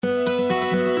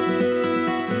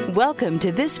Welcome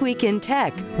to This Week in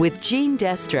Tech with Jeanne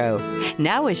Destro.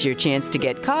 Now is your chance to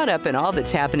get caught up in all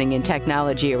that's happening in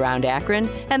technology around Akron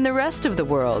and the rest of the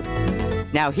world.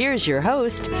 Now here's your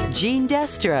host, Jeanne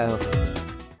Destro.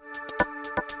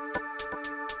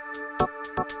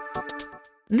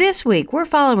 This week, we're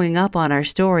following up on our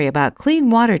story about clean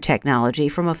water technology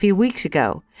from a few weeks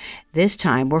ago. This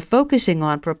time, we're focusing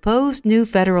on proposed new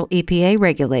federal EPA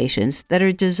regulations that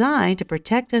are designed to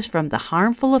protect us from the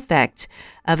harmful effects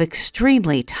of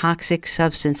extremely toxic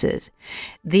substances.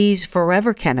 These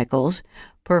forever chemicals,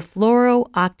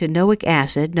 perfluorooctanoic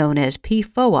acid, known as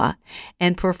PFOA,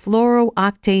 and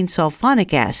perfluorooctane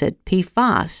sulfonic acid,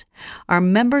 PFOS, are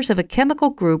members of a chemical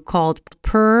group called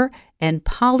per- and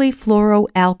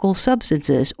polyfluoroalkyl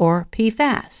substances, or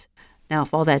PFAS. Now,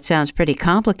 if all that sounds pretty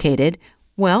complicated,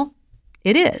 well,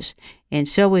 it is. And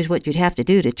so is what you'd have to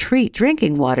do to treat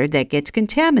drinking water that gets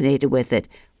contaminated with it,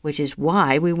 which is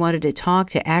why we wanted to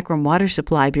talk to Akron Water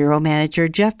Supply Bureau Manager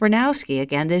Jeff Bronowski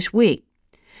again this week.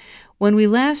 When we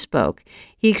last spoke,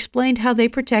 he explained how they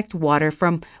protect water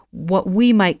from what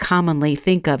we might commonly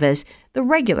think of as the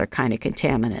regular kind of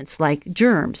contaminants, like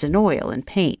germs and oil and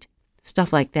paint,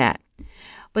 stuff like that.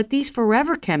 But these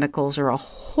forever chemicals are a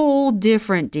whole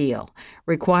different deal,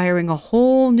 requiring a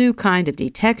whole new kind of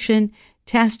detection,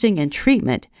 testing, and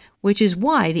treatment, which is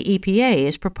why the EPA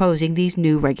is proposing these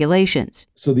new regulations.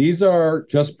 So these are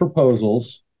just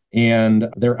proposals, and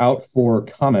they're out for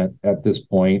comment at this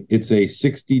point. It's a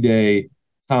 60-day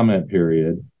comment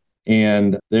period,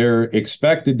 and they're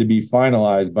expected to be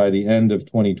finalized by the end of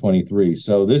 2023.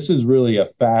 So this is really a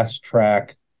fast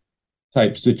track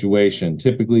type situation.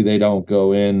 Typically, they don't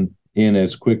go in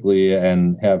as quickly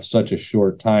and have such a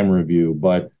short time review,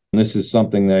 but this is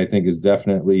something that I think is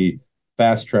definitely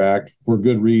fast tracked for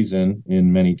good reason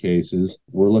in many cases.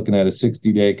 We're looking at a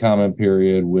 60-day comment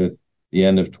period with the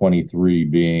end of 23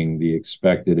 being the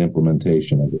expected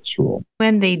implementation of this rule.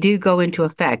 When they do go into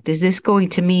effect, is this going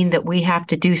to mean that we have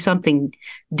to do something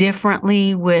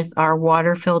differently with our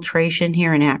water filtration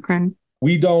here in Akron?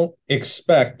 We don't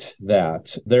expect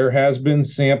that. There has been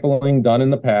sampling done in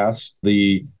the past.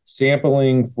 The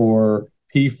sampling for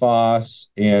PFOS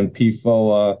and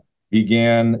PFOA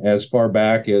began as far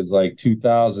back as like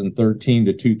 2013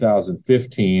 to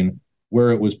 2015,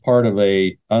 where it was part of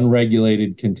a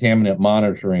unregulated contaminant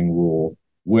monitoring rule,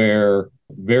 where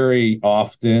very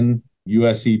often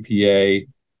US EPA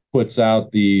puts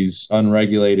out these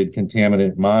unregulated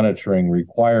contaminant monitoring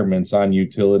requirements on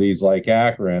utilities like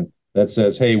Akron that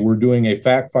says, hey, we're doing a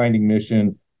fact-finding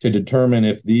mission to determine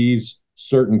if these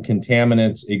certain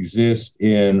contaminants exist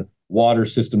in water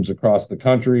systems across the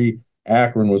country.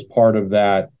 Akron was part of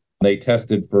that. They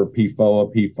tested for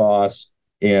PFOA, PFOS,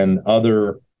 and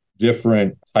other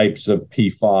different types of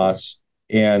PFOS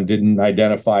and didn't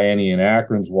identify any in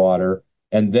Akron's water.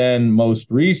 And then most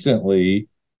recently,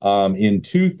 in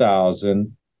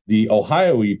 2000, the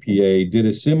Ohio EPA did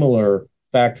a similar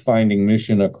fact-finding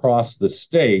mission across the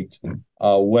state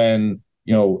when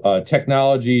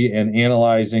technology and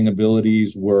analyzing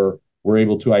abilities were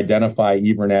able to identify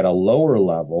even at a lower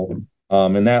level.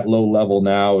 And that low level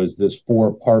now is this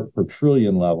 4 part per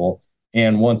trillion level.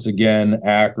 And once again,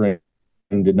 Akron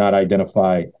did not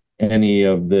identify any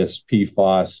of this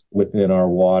PFOS within our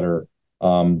water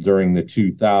during the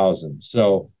 2000s.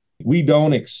 So we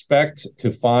don't expect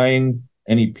to find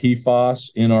any PFOS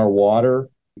in our water.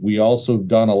 We also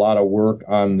done a lot of work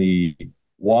on the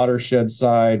watershed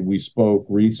side. We spoke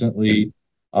recently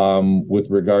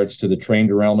with regards to the train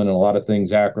derailment and a lot of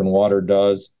things Akron Water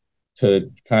does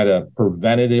to kind of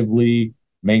preventatively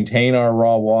maintain our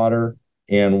raw water.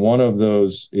 And one of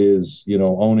those is,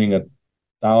 owning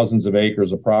thousands of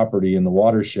acres of property in the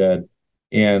watershed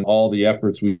and all the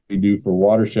efforts we do for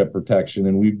watershed protection.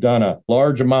 And we've done a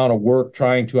large amount of work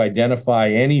trying to identify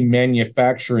any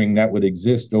manufacturing that would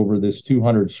exist over this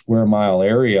 200 square mile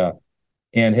area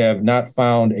and have not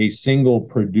found a single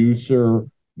producer,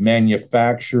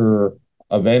 manufacturer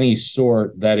of any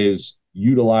sort that is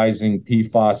utilizing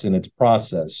PFOS in its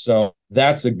process. So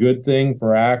that's a good thing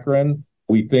for Akron.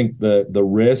 We think the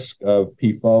risk of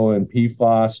PFOA and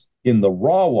PFOS in the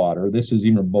raw water, this is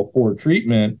even before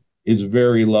treatment, is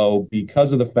very low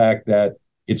because of the fact that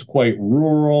it's quite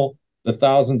rural. The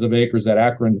thousands of acres that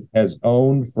Akron has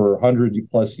owned for 100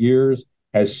 plus years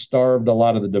has starved a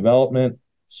lot of the development.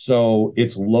 So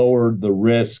it's lowered the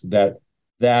risk that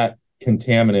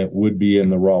contaminant would be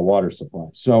in the raw water supply.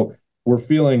 So we're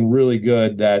feeling really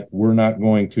good that we're not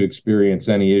going to experience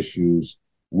any issues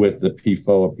with the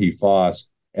PFOA, PFOS,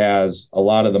 as a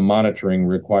lot of the monitoring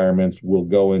requirements will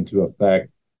go into effect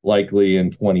likely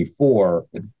in 24,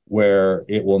 where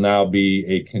it will now be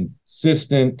a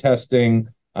consistent testing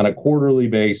on a quarterly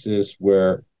basis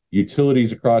where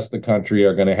utilities across the country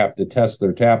are going to have to test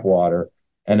their tap water.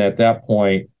 And at that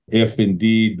point, if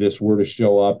indeed this were to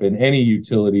show up in any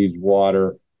utility's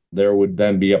water, there would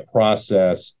then be a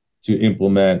process to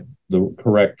implement the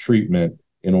correct treatment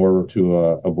in order to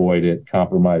avoid it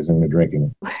compromising the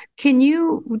drinking. Can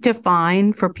you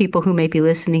define for people who may be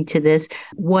listening to this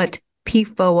what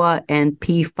PFOA and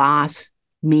PFOS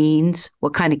means,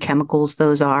 what kind of chemicals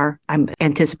those are? I'm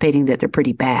anticipating that they're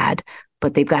pretty bad,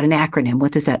 but they've got an acronym.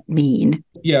 What does that mean?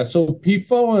 Yeah, so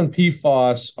PFOA and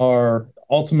PFOS are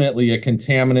ultimately a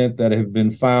contaminant that have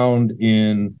been found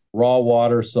in raw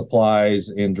water supplies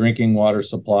and drinking water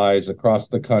supplies across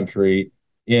the country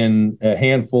in a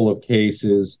handful of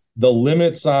cases. The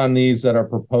limits on these that are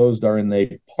proposed are in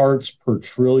the parts per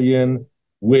trillion,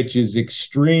 which is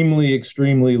extremely,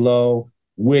 extremely low,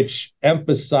 which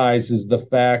emphasizes the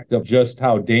fact of just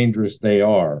how dangerous they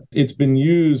are. It's been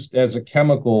used as a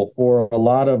chemical for a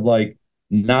lot of like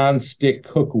non-stick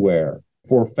cookware,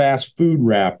 for fast food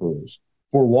wrappers,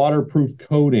 for waterproof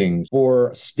coatings,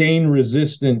 for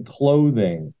stain-resistant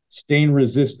clothing,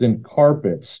 stain-resistant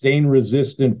carpets,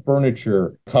 stain-resistant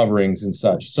furniture coverings and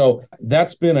such. So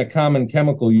that's been a common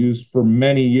chemical used for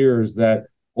many years that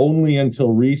only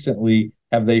until recently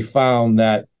have they found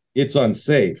that it's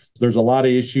unsafe. There's a lot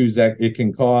of issues that it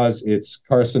can cause. It's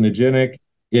carcinogenic.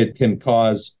 It can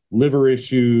cause liver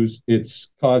issues. It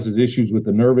causes issues with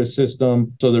the nervous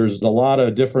system. So there's a lot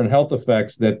of different health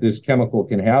effects that this chemical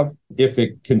can have if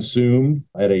it consumed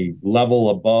at a level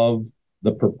above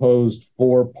the proposed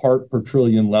 4 part per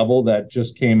trillion level that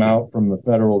just came out from the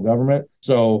federal government.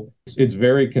 So it's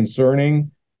very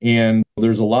concerning. And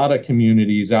there's a lot of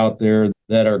communities out there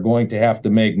that are going to have to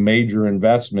make major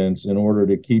investments in order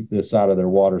to keep this out of their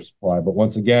water supply. But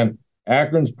once again,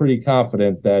 Akron's pretty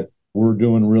confident that we're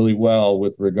doing really well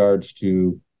with regards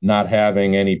to not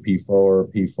having any PFOA or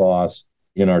PFOS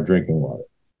in our drinking water.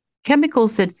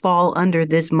 Chemicals that fall under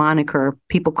this moniker,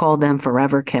 people call them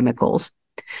forever chemicals.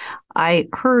 I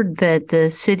heard that the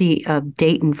city of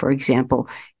Dayton, for example,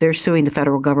 they're suing the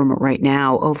federal government right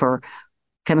now over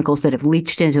chemicals that have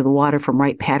leached into the water from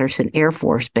Wright-Patterson Air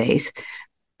Force Base.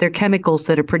 They're chemicals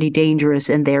that are pretty dangerous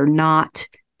and they're not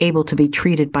able to be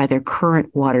treated by their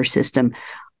current water system.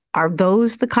 Are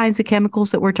those the kinds of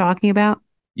chemicals that we're talking about?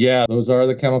 Yeah, those are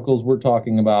the chemicals we're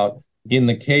talking about. In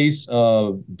the case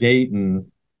of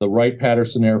Dayton, the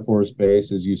Wright-Patterson Air Force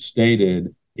Base, as you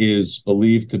stated, is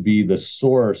believed to be the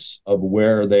source of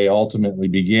where they ultimately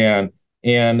began.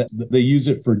 And they use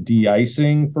it for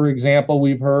de-icing, for example,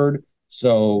 we've heard.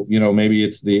 So, maybe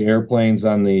it's the airplanes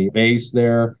on the base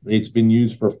there. It's been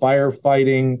used for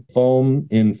firefighting, foam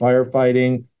in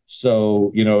firefighting.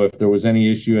 So, if there was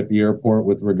any issue at the airport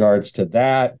with regards to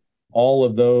that, all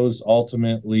of those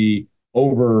ultimately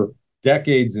over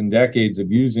decades and decades of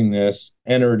using this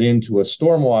entered into a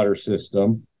stormwater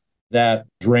system that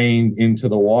drained into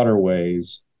the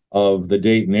waterways of the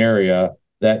Dayton area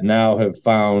that now have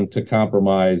found to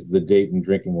compromise the Dayton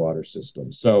drinking water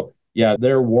system. So, yeah,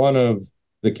 they're one of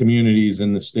the communities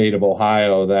in the state of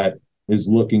Ohio that is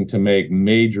looking to make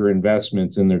major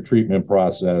investments in their treatment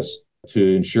process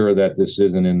to ensure that this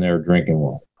isn't in their drinking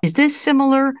water. Is this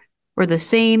similar or the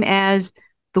same as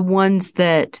the ones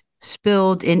that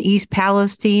spilled in East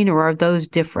Palestine, or are those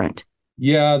different?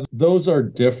 Yeah, those are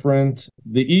different.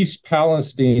 The East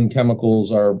Palestine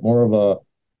chemicals are more of a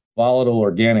volatile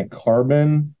organic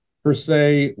carbon per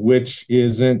se, which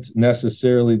isn't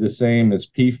necessarily the same as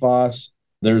PFOS.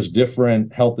 There's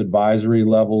different health advisory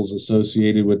levels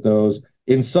associated with those.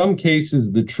 In some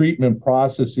cases, the treatment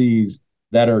processes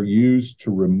that are used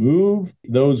to remove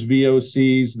those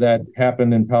VOCs that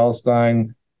happened in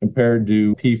Palestine compared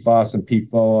to PFOS and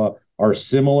PFOA are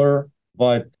similar.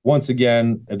 But once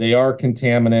again, they are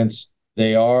contaminants.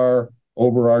 They are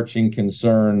overarching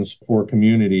concerns for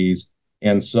communities.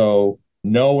 And so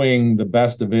knowing the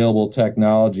best available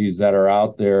technologies that are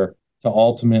out there to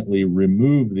ultimately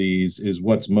remove these is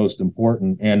what's most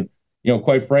important. And,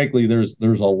 quite frankly, there's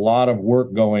a lot of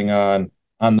work going on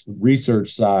the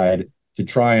research side to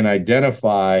try and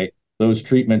identify those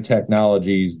treatment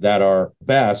technologies that are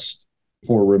best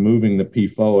for removing the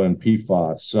PFOA and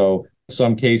PFOS. So in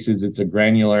some cases, it's a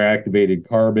granular activated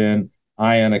carbon,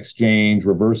 ion exchange,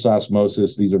 reverse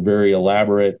osmosis. These are very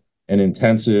elaborate and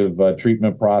intensive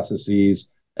treatment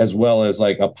processes, as well as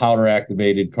like a powder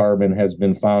activated carbon has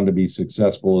been found to be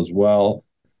successful as well.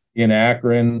 In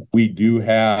Akron, we do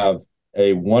have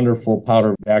a wonderful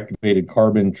powder activated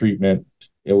carbon treatment.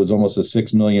 It was almost a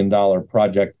 $6 million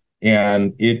project,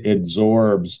 and it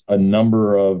absorbs a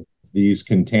number of these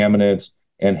contaminants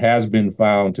and has been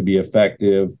found to be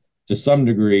effective to some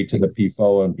degree to the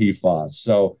PFOA and PFOS.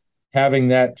 So having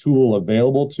that tool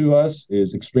available to us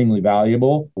is extremely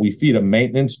valuable. We feed a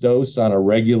maintenance dose on a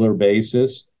regular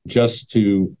basis just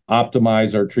to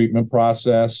optimize our treatment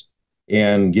process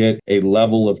and get a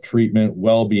level of treatment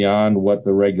well beyond what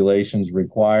the regulations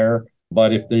require.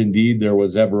 But if indeed there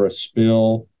was ever a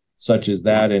spill such as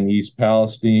that in East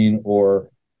Palestine, or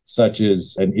such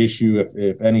as an issue,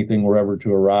 if anything were ever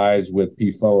to arise with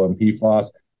PFOA and PFOS,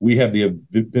 we have the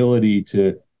ability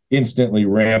to instantly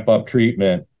ramp up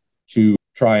treatment to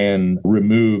try and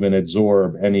remove and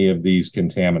absorb any of these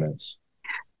contaminants.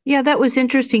 Yeah, that was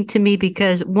interesting to me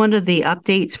because one of the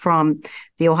updates from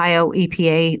the Ohio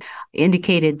EPA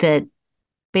indicated that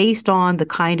based on the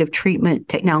kind of treatment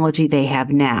technology they have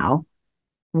now,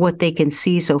 what they can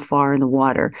see so far in the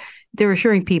water, they're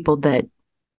assuring people that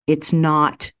it's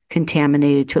not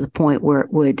contaminated to the point where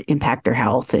it would impact their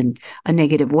health in a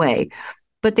negative way.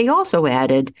 But they also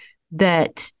added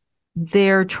that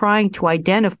they're trying to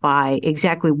identify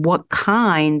exactly what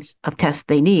kinds of tests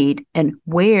they need and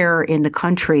where in the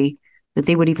country that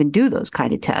they would even do those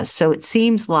kind of tests. So it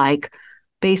seems like,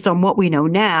 based on what we know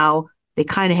now, they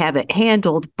kind of have it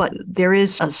handled, but there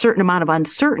is a certain amount of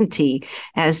uncertainty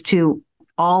as to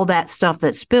all that stuff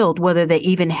that's spilled, whether they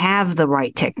even have the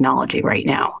right technology right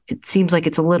now. It seems like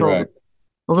it's a little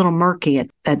murky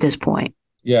at this point.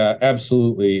 Yeah,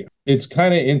 absolutely. It's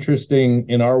kind of interesting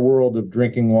in our world of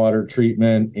drinking water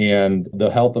treatment and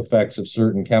the health effects of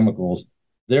certain chemicals.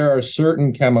 There are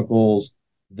certain chemicals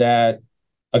that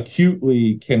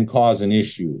acutely can cause an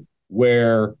issue,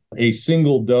 where a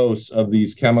single dose of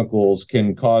these chemicals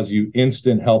can cause you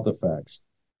instant health effects.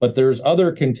 But there's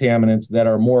other contaminants that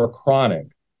are more chronic,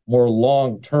 more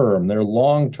long-term. Their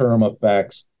long-term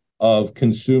effects of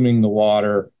consuming the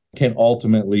water can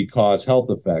ultimately cause health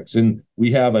effects. And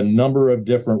we have a number of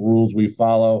different rules we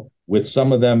follow, with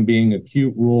some of them being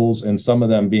acute rules and some of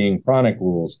them being chronic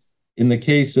rules. In the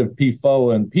case of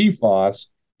PFOA and PFOS,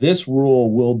 this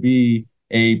rule will be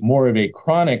more of a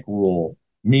chronic rule,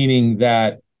 meaning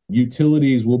that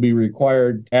utilities will be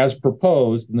required, as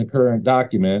proposed in the current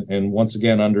document, and once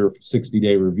again under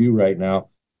 60-day review right now,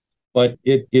 but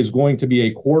it is going to be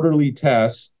a quarterly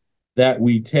test that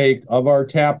we take of our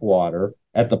tap water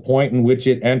at the point in which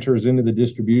it enters into the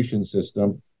distribution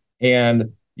system,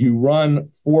 and you run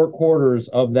 4 quarters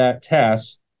of that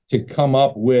test to come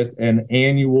up with an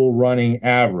annual running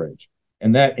average.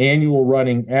 And that annual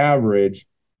running average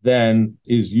then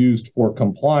is used for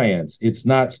compliance. It's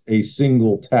not a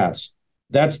single test.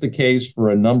 That's the case for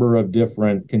a number of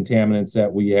different contaminants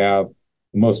that we have,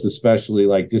 most especially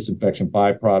like disinfection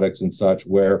byproducts and such,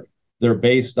 where they're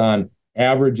based on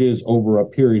averages over a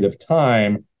period of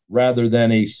time rather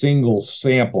than a single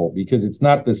sample, because it's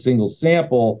not the single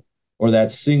sample or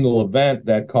that single event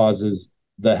that causes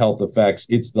the health effects.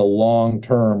 It's the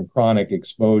long-term chronic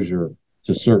exposure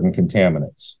to certain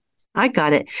contaminants. I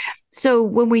got it. So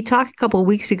when we talked a couple of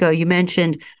weeks ago, you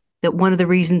mentioned that one of the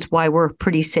reasons why we're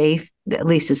pretty safe, at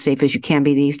least as safe as you can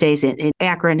be these days in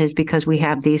Akron, is because we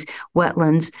have these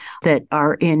wetlands that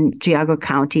are in Geauga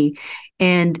County,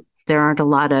 and there aren't a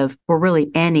lot of, or really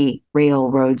any,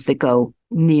 railroads that go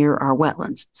near our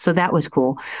wetlands. So that was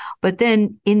cool. But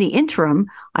then in the interim,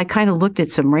 I kind of looked at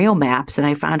some rail maps and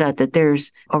I found out that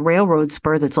there's a railroad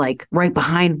spur that's like right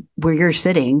behind where you're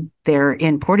sitting there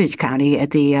in Portage County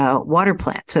at the water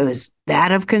plant. So is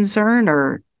that of concern,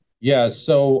 or? Yeah,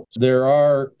 so there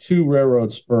are 2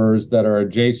 railroad spurs that are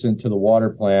adjacent to the water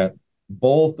plant.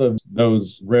 Both of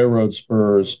those railroad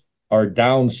spurs are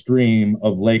downstream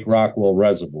of Lake Rockwell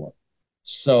Reservoir.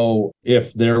 So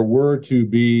if there were to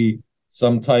be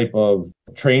some type of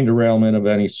train derailment of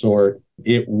any sort,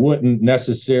 it wouldn't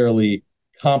necessarily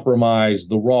compromise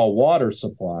the raw water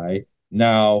supply.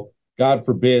 Now, God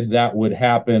forbid that would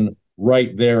happen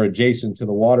right there adjacent to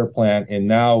the water plant. And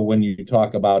now when you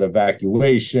talk about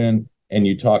evacuation and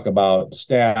you talk about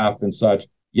staff and such,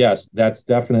 yes, that's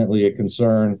definitely a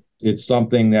concern. It's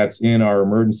something that's in our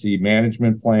emergency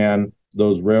management plan.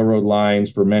 Those railroad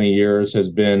lines for many years has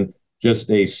been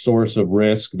just a source of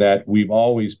risk that we've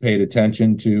always paid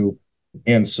attention to.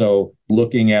 And so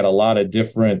looking at a lot of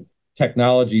different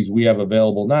technologies we have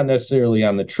available, not necessarily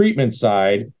on the treatment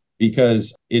side,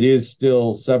 because it is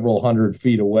still several hundred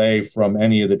feet away from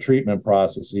any of the treatment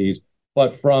processes,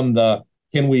 but from the,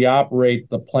 can we operate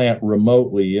the plant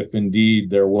remotely if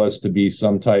indeed there was to be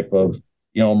some type of,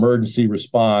 emergency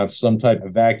response, some type of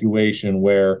evacuation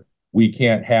where we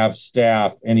can't have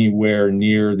staff anywhere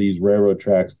near these railroad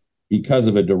tracks because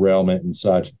of a derailment and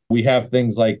such. We have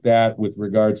things like that with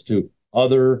regards to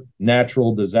other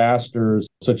natural disasters,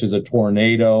 such as a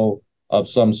tornado, of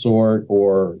some sort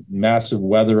or massive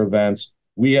weather events,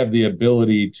 we have the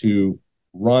ability to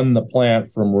run the plant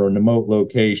from remote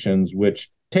locations, which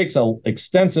takes an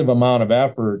extensive amount of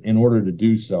effort in order to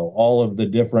do so. All of the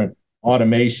different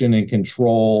automation and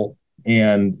control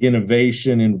and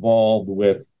innovation involved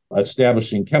with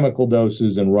establishing chemical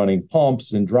doses and running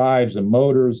pumps and drives and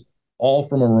motors, all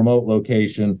from a remote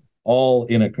location, all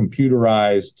in a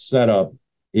computerized setup,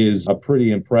 is a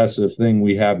pretty impressive thing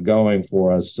we have going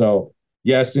for us. So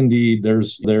yes, indeed,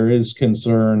 there is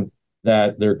concern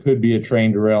that there could be a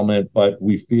train derailment, but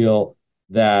we feel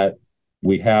that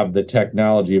we have the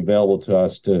technology available to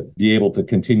us to be able to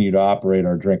continue to operate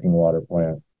our drinking water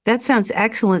plant. That sounds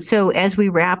excellent. So as we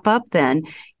wrap up then,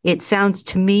 it sounds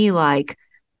to me like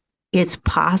it's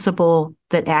possible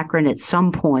that Akron at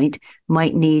some point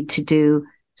might need to do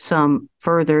some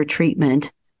further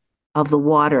treatment of the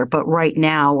water. But right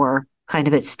now we're kind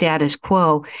of at status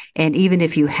quo. And even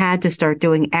if you had to start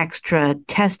doing extra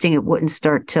testing, it wouldn't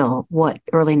start till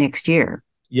early next year?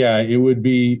 Yeah, it would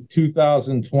be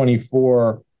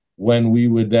 2024 when we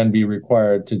would then be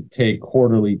required to take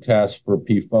quarterly tests for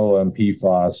PFOA and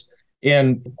PFOS.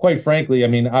 And quite frankly, I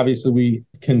mean, obviously we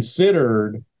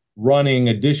considered running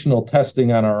additional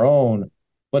testing on our own,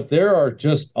 but there are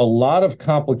just a lot of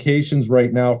complications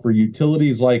right now for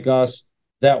utilities like us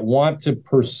that want to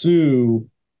pursue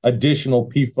additional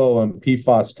PFOA and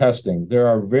PFOS testing. There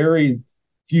are very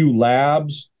few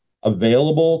labs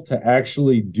available to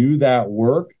actually do that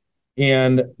work.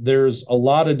 And there's a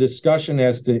lot of discussion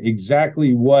as to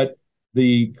exactly what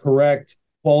the correct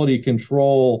quality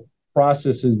control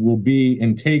processes will be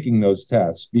in taking those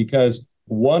tests. Because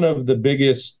one of the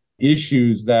biggest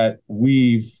issues that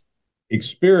we've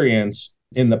experienced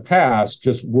in the past,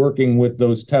 just working with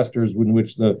those testers in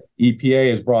which the EPA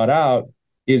has brought out,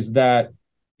 is that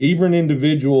even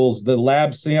individuals, the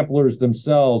lab samplers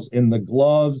themselves, in the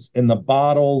gloves, in the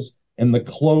bottles, and the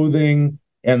clothing,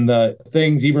 and the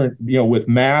things, even with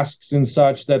masks and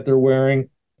such that they're wearing,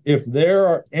 if there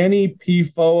are any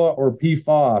PFOA or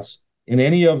PFOS in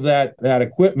any of that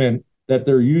equipment that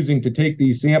they're using to take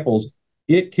these samples,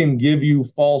 it can give you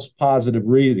false positive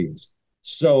readings.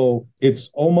 So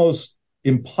it's almost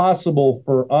impossible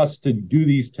for us to do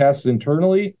these tests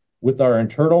internally with our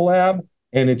internal lab.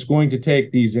 And it's going to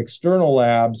take these external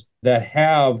labs that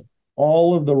have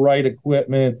all of the right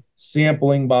equipment,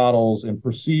 sampling bottles, and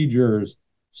procedures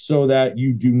so that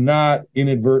you do not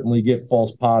inadvertently get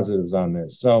false positives on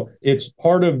this. So it's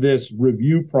part of this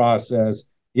review process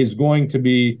is going to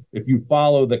be, if you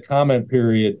follow the comment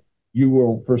period, you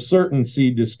will for certain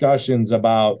see discussions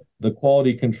about the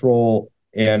quality control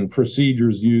and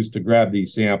procedures used to grab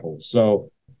these samples. So,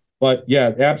 but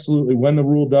yeah, absolutely. When the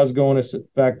rule does go into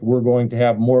effect, we're going to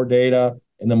have more data,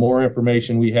 and the more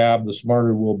information we have, the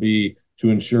smarter we'll be to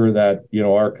ensure that,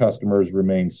 our customers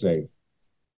remain safe.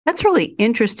 That's really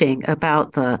interesting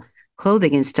about the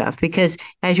clothing and stuff, because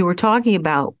as you were talking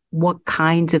about what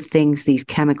kinds of things these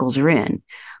chemicals are in,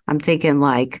 I'm thinking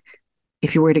like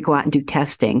if you were to go out and do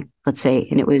testing, let's say,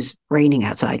 and it was raining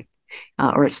outside,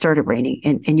 or it started raining,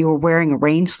 and you were wearing a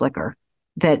rain slicker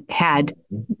that had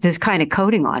this kind of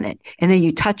coating on it, and then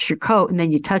you touch your coat and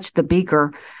then you touch the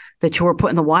beaker that you were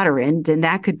putting the water in, then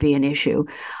that could be an issue.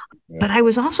 Yeah. But I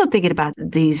was also thinking about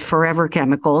these forever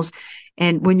chemicals.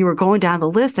 And when you were going down the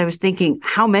list, I was thinking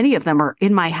how many of them are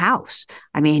in my house.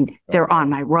 I mean, they're on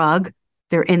my rug.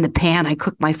 They're in the pan I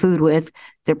cook my food with.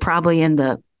 They're probably in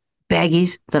the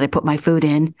baggies that I put my food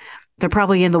in. They're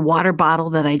probably in the water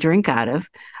bottle that I drink out of.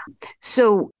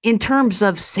 So in terms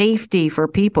of safety for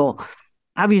people,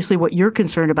 obviously what you're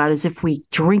concerned about is if we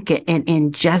drink it and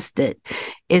ingest it.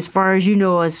 As far as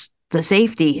as the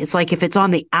safety, it's like if it's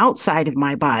on the outside of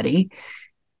my body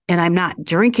and I'm not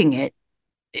drinking it,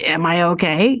 am I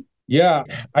okay? Yeah,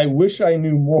 I wish I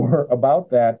knew more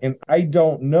about that. And I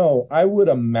don't know. I would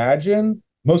imagine,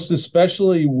 most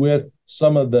especially with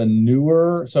some of the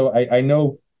newer. So I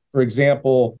know, for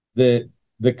example, that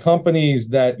the companies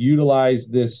that utilize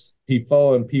this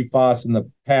PFOA and PFOS in the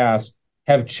past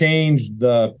have changed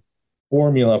the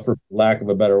formula, for lack of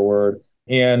a better word,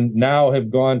 and now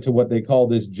have gone to what they call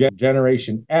this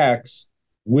Generation X,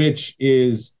 which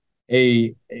is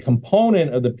a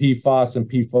component of the PFOS and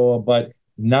PFOA, but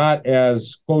not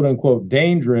as quote unquote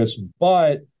dangerous.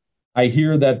 But I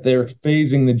hear that they're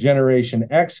phasing the Generation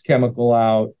X chemical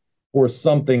out for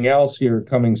something else here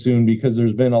coming soon, because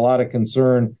there's been a lot of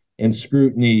concern and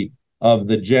scrutiny of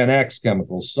the Gen X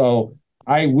chemicals. So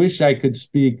I wish I could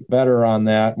speak better on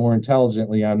that, more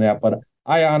intelligently on that, but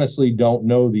I honestly don't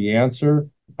know the answer.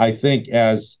 I think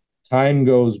as time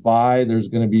goes by, there's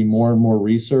going to be more and more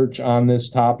research on this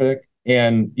topic.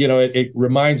 And, it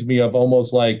reminds me of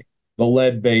almost like the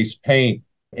lead-based paint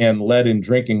and lead in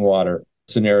drinking water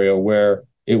scenario, where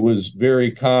it was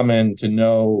very common to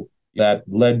know that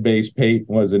lead-based paint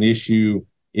was an issue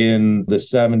in the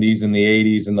 70s and the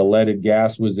 80s, and the leaded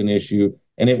gas was an issue.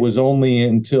 And it was only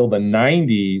until the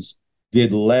 90s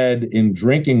did lead in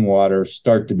drinking water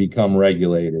start to become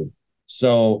regulated.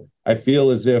 So I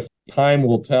feel as if time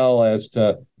will tell as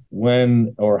to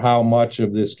when or how much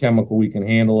of this chemical we can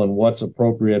handle and what's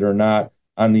appropriate or not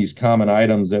on these common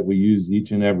items that we use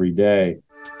each and every day.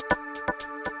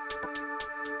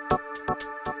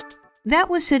 That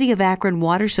was City of Akron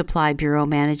Water Supply Bureau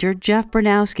Manager Jeff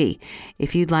Bronowski.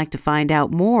 If you'd like to find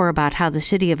out more about how the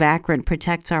City of Akron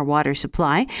protects our water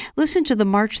supply, listen to the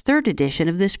March 3rd edition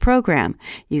of this program.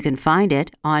 You can find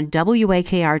it on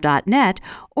wakr.net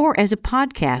or as a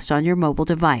podcast on your mobile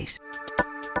device.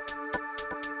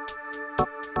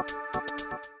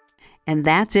 And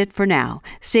that's it for now.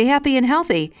 Stay happy and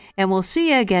healthy, and we'll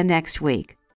see you again next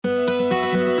week.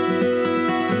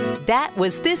 That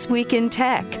was This Week in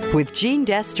Tech with Jeanne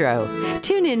Destro.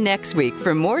 Tune in next week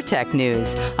for more tech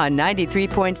news on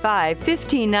 93.5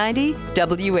 1590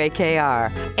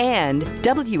 WAKR and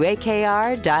wakr.net.